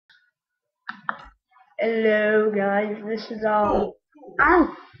Hello guys, this is our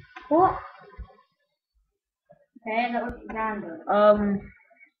ow what? Okay, that was random.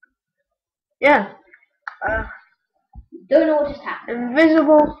 Yeah. Don't know what just happened.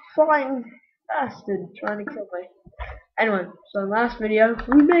 Invisible flying bastard trying to kill me. Anyway, so last video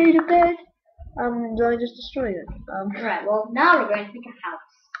we made a bed and I just destroyed it. Right, well now we're going to make a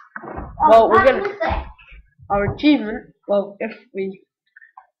house. Well we're gonna our achievement, well if we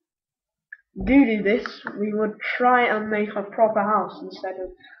do this, we would try and make a proper house instead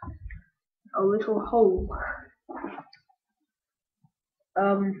of a little hole.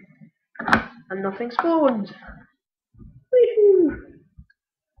 And nothing spawned. Woohoo!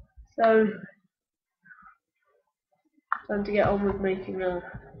 So, time to get on with making a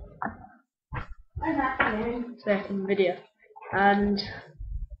second video. And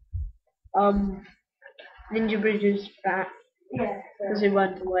Ninja Bridge is back because he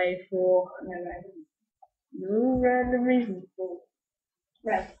went away for no random reason.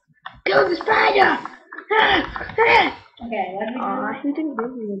 Right. Kill the spider! Okay, what do we do? He didn't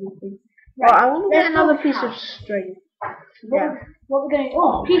give me anything. Right. I want to get Let's another go piece out. of string. What we're going to... Oh,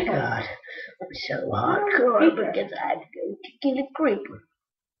 Oh people. my god, I'm so hardcore because I had to go to kill a creeper.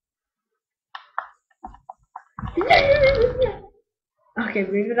 Okay,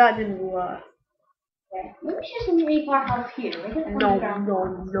 maybe that didn't work. Right. Let me just make our house here. Make an No.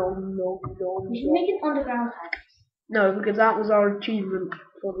 We should make an underground house. No, because that was our achievement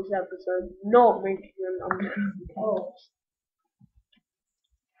for this episode, not making an underground house.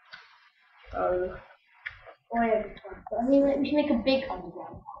 Oh yeah, I mean, we should make a big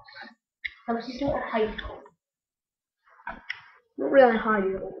underground house. So it's just a little high school. Not really high,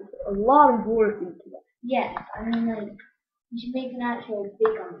 a lot of work into it. Yeah, I mean, like, we should make an actual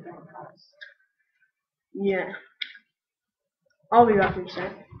big underground house. Yeah. I'll be back in a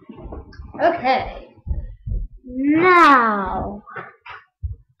sec. Okay. Now.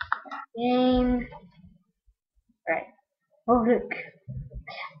 Game. Right. Oh look.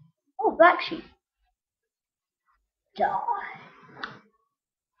 Oh, black sheep. Die.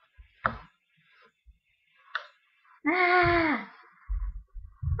 Ah!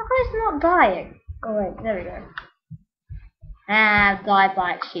 How come it's not dying? Oh wait, there we go. Ah, die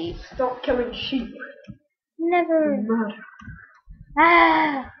black sheep. Stop killing sheep. Never. Murder.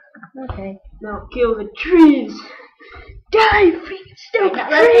 Ah! Okay. Now kill the trees. Die, freaking stupid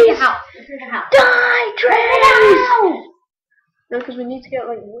Let's make a trees. house. Let's make a house. Die, trees. No, because we need to get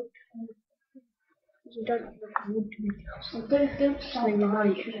like wood. Because we don't have enough wood to make a house. Don't Sling the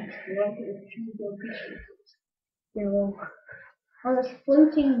height. Yeah, well. On this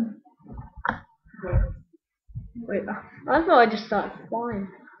floating. Wait, I thought I just started flying.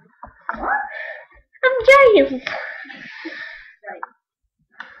 What? I'm James.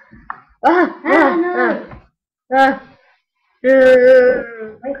 No. Wait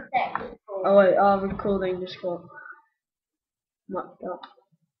a sec. Oh wait, our recording just got mucked up.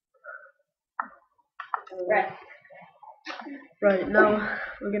 Right. Right, now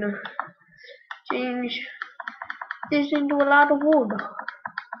we're gonna change this into a lot of wood.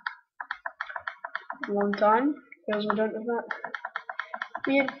 One time, because we don't have that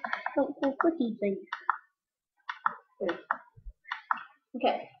weird helpful cookie thing.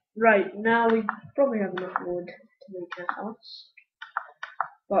 Okay. Right, now we probably have enough wood to make a house.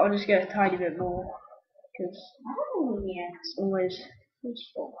 But I'll just get a tiny bit more, because it's always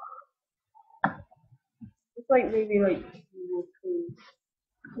useful. It's like maybe like more trees.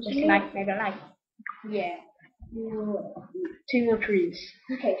 Just like, maybe like. Yeah. 2 more trees.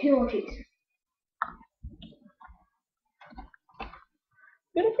 Okay, 2 more trees.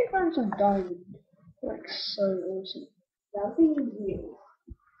 What if we found some diamond? Like so awesome. That would be weird.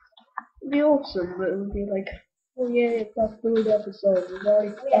 It'd be awesome, but it would be like, oh yeah, it's our 3rd episode. We've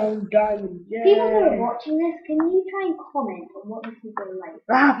already found diamond. Yay! People who are watching this, can you try and comment on what you think are like?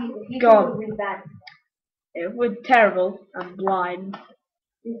 Ah, if you God. think we're really bad, If we're terrible and blind,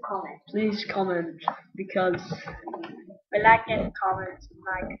 please comment. please comment, because I like getting comments and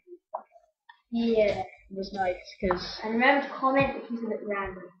like Yeah. it was nice, because And remember to comment if it's a bit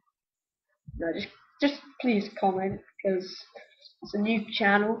random. no, just please comment, because it's a new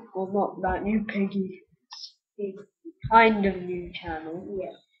channel, well not that new, Piggy, it's kind of new channel,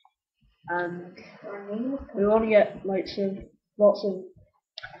 Yeah. and Our name is we want to get like lots of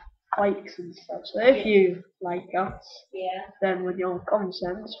likes and stuff. So if you like us, then with your common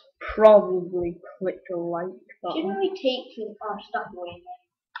sense, probably click the like button. Shouldn't we take our stuff away?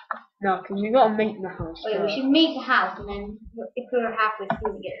 No, because we got to make the house. Oh yeah, we should make the house, and then if we're halfway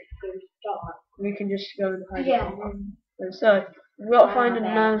through, we get to start. We can just go and hide. Yeah. And so we've got to find a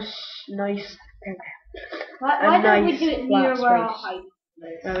nice Why don't we nice do it flat near where our space. height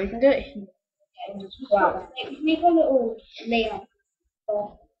is? No, we can do it here. Wow. Make a little layout.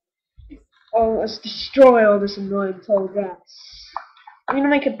 Oh, let's destroy all this annoying tall grass. I'm gonna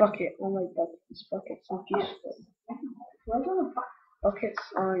make a bucket. I like buckets. Buckets are useful. Buckets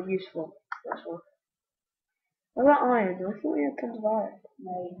are useful. That's why. What about iron? I thought we had tons of iron.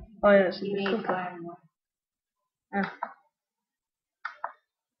 No. Oh yeah, it's in You the need cooker. iron. Ah.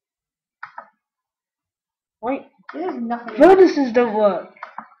 Wait, There's nothing. furnaces don't work.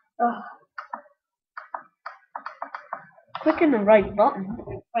 Ugh. Clicking the right button.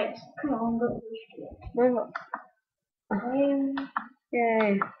 Right, come on, go. No,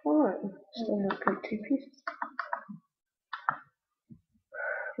 yay. What? Still not cooked 2 pieces.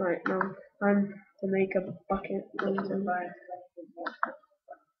 Right, now time to make a bucket.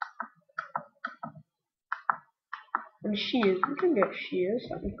 And shears. We can get shears.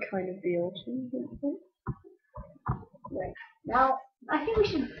 That would kind of be awesome. Right. Now, I think we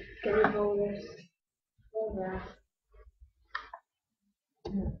should get rid of all this. All that.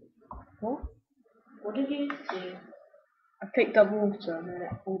 What? What did you do? I picked up water and then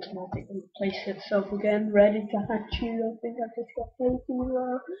it automatically placed itself again, ready to hatch you. I think I just got anything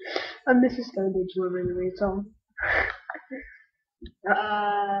well. And this is going to be swimmingly Tom.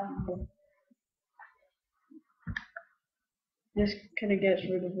 This kind of gets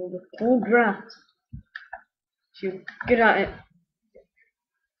rid of all the tall grass. So get at it.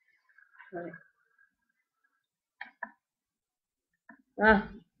 Right. Ah.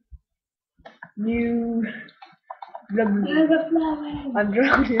 New. I'm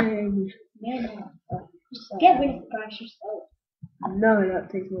drowning. No. Get rid of the grass yourself. No, that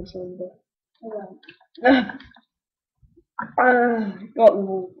takes much longer. Oh. Got the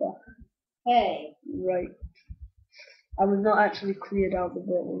water. Hey. Right. I was not actually cleared out the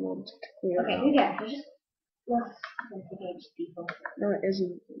bit we wanted to clear Okay, out. we got just let's engage people. No, it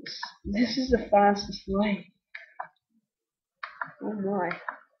isn't. This is the fastest way. Oh my.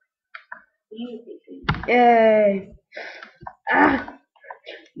 Yay! Ah!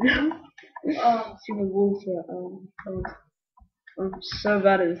 See the water. I'm so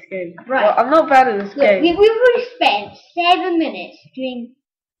bad at this game. Right. Well, I'm not bad at this game. We've already spent 7 minutes doing.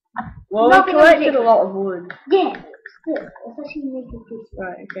 Well, we collected a lot of wood. Yeah, still, let's actually make it good.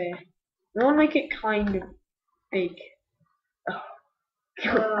 Right, okay. We want to make it kind of big. Oh.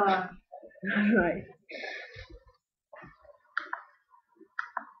 Right.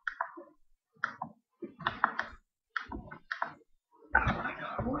 Oh my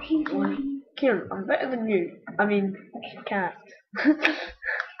god. What are you doing? Kieran, I'm better than you. I mean, cat.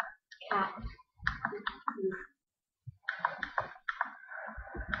 Cat.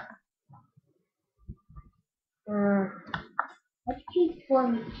 What did you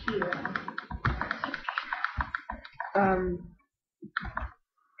form here?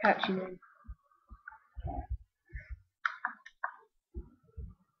 Catchy name.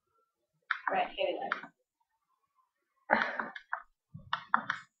 Right, here we go.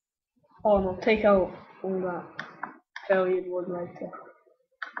 Oh, and I'll take out all that failure wood later.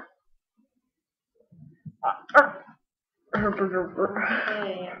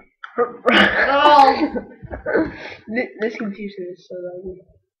 Oh! This computer is so laggy.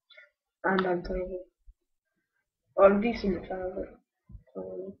 And I'm terrible. Well, I'm decent at it.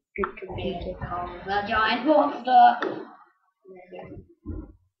 Good computer. The giant monster!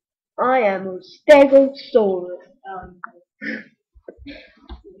 I am a Stegosaurus.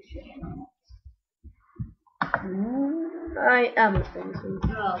 I am a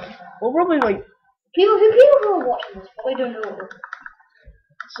Stegosaurus. Well, probably like People who are watching this probably don't know what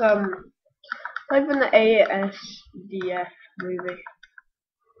some type in the ASDF movie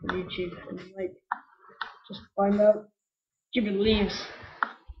on YouTube and like just find out. Stupid leaves.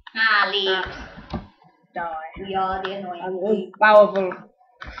 leaves. Die. We are the annoying I'm leaves. powerful.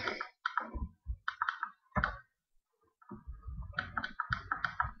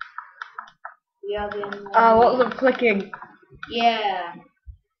 We are the annoying What was it flicking? Yeah.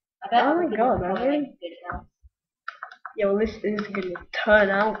 I bet Oh my god, I really. Yeah, well, this is gonna turn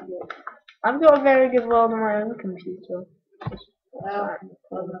out good. I've got a very good world on my own computer. Well,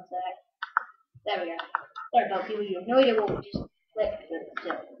 hold on a sec. There we go. There we go, people, you have no idea what we just clicked with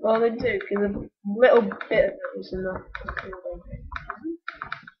still. Well, they do, because a little bit of it was enough to fill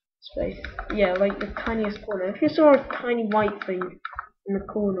space. Yeah, like the tiniest corner. If you saw a tiny white thing in the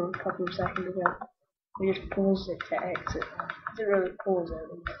corner a couple of seconds ago, we just paused it to exit. Didn't really pause it.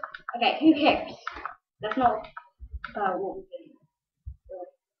 Okay, who cares? That's not what we're doing.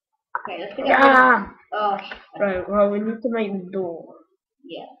 Okay, let's figure out. Oh, right, well, we need to make the door.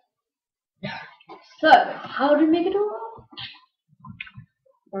 Yeah. So, how do you make a door?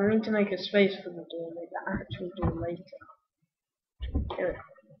 I need to make a space for the door, make the actual door later. Okay.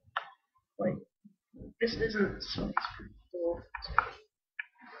 Wait, this isn't space for the door.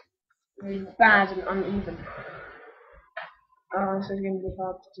 It's bad and uneven. This is going to be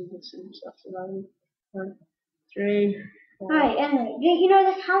hard to do this in such a way. 1, 3, 4. Right, anyway, you know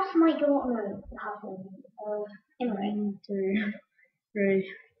this house might go on the house. Anyway. 1, 2,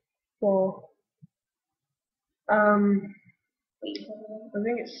 3, 4. I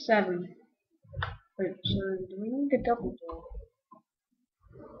think it's 7. Wait, so do we need a double door?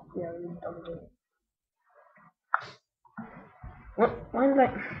 Yeah, we need a double door. What? Why did I...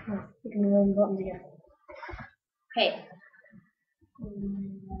 Oh, clicking the wrong buttons again. Okay.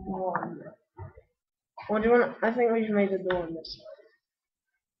 1. What do you want? I think we've made a door on this side.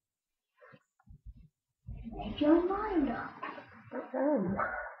 Make your mind up.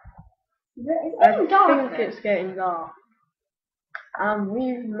 I think it's getting dark.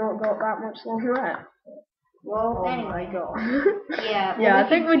 We've not got that much longer left. Well, Oh anyway. my god. Yeah. Yeah, I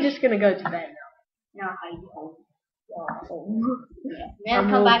think we're just gonna go to bed now. No, hide home. Oh. Yeah. We'll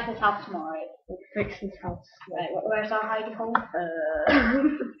come back to this house tomorrow. We'll fix this house. Right, where's our hidey hole?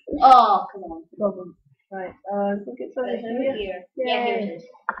 Oh, come on. problem. Right, I think it's over here. Here. Yeah, here it is.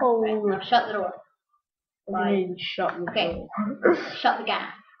 Oh. Right, now shut the door. What do you mean, shut the Okay. door? Shut the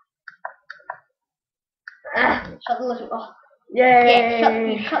gas. Shut the little. Oh. Yay!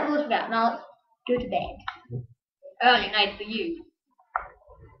 Yeah, shut the little gas. Now let's go to bed. Early night for you.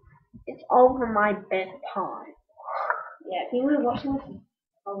 It's over my bedtime. Yeah, people who are watching this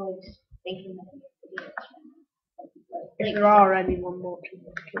always thinking that it's videos. If there are anyone watching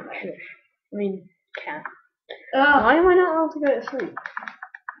this, shush. I mean, cat. Oh. Why am I not allowed to go to sleep?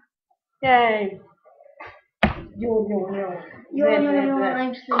 Yay! Yawn.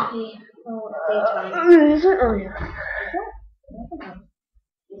 I'm sleepy. Oh, it's daytime. Is it? Oh yeah.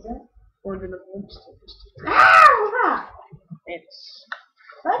 Is it? One of the monsters. Ah, what's that? It's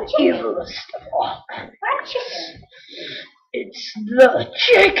That the chicken. evilest of all. That chicken. It's the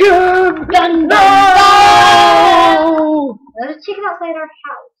chicken! Dun, dun, No! There's a chicken outside our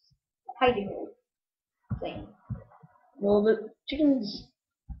house. Hiding hole. Thing. Well, the chickens,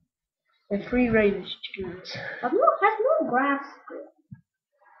 they're free-range chickens. Has no grass.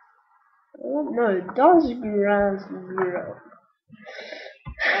 I don't know, does grass grow?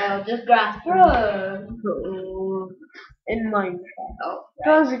 Oh, just grass. Bro. In Minecraft. Oh,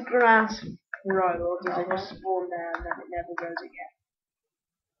 Does grass grow, or does it just spawn there and then it never grows again?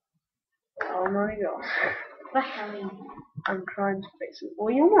 Oh my god. but how many? I'm trying to fix it.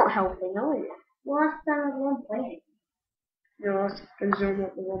 Well, you're not helping, are you? Last time I was one playing. No, because you're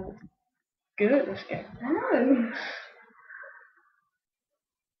not the one good at this game. I know.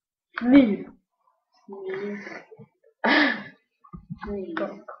 Me. Please.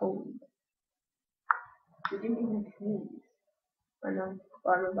 Got cold. You didn't even sneeze. I know,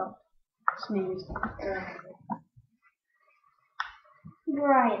 but I'm about to sneeze.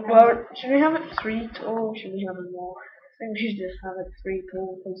 Right. Now. Well, should we have it 3 tall or should we have it more? I think we should just have it 3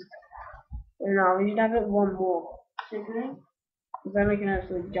 tall because no, we should have it 1 more. Should we? Because then we can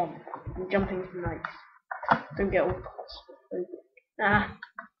actually jump. And jumping's nice. Don't get all close. Ah.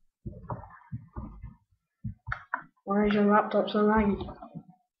 Why is your laptop so laggy?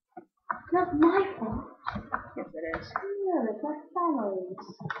 It's not my fault. Yes, it is. No, it's my family's.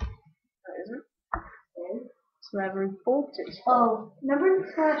 That isn't. It's never important. Oh, remember in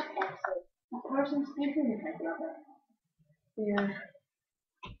the first episode, that person speaking is like rubber. Yeah.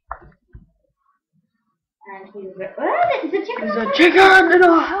 And he was like, oh, there's a chicken. There's a chicken in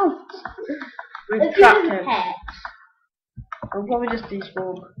our house! We've trapped him. Pet. We'll probably just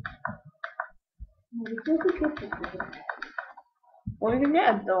despawn. Well, we can get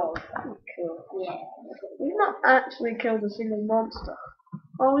a dog. That would be cool. Yeah. We've not actually killed a single monster.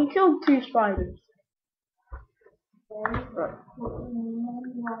 Oh, we killed 2 spiders. Right.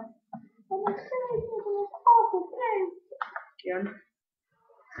 Again.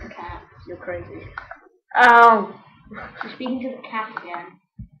 Cat. You're crazy. Ow! You're speaking to the cat again.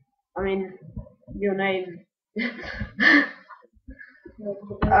 I mean, your name.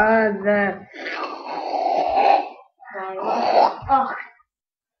 There. Oh.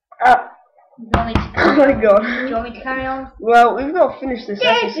 Oh my god. Do you want me to carry on? Well, we've got to finish this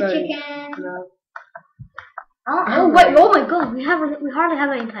There's the episode. chicken. No. Oh, wait, oh my god, we hardly have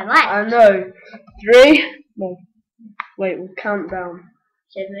any time left. I know. 3. No. Wait, we'll count down.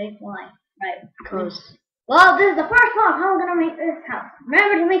 Should we? Why? Right. Because. Well, this is the first one. How we're gonna make this house.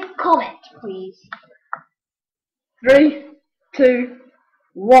 Remember to make a comment, please. 3, 2,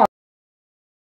 1.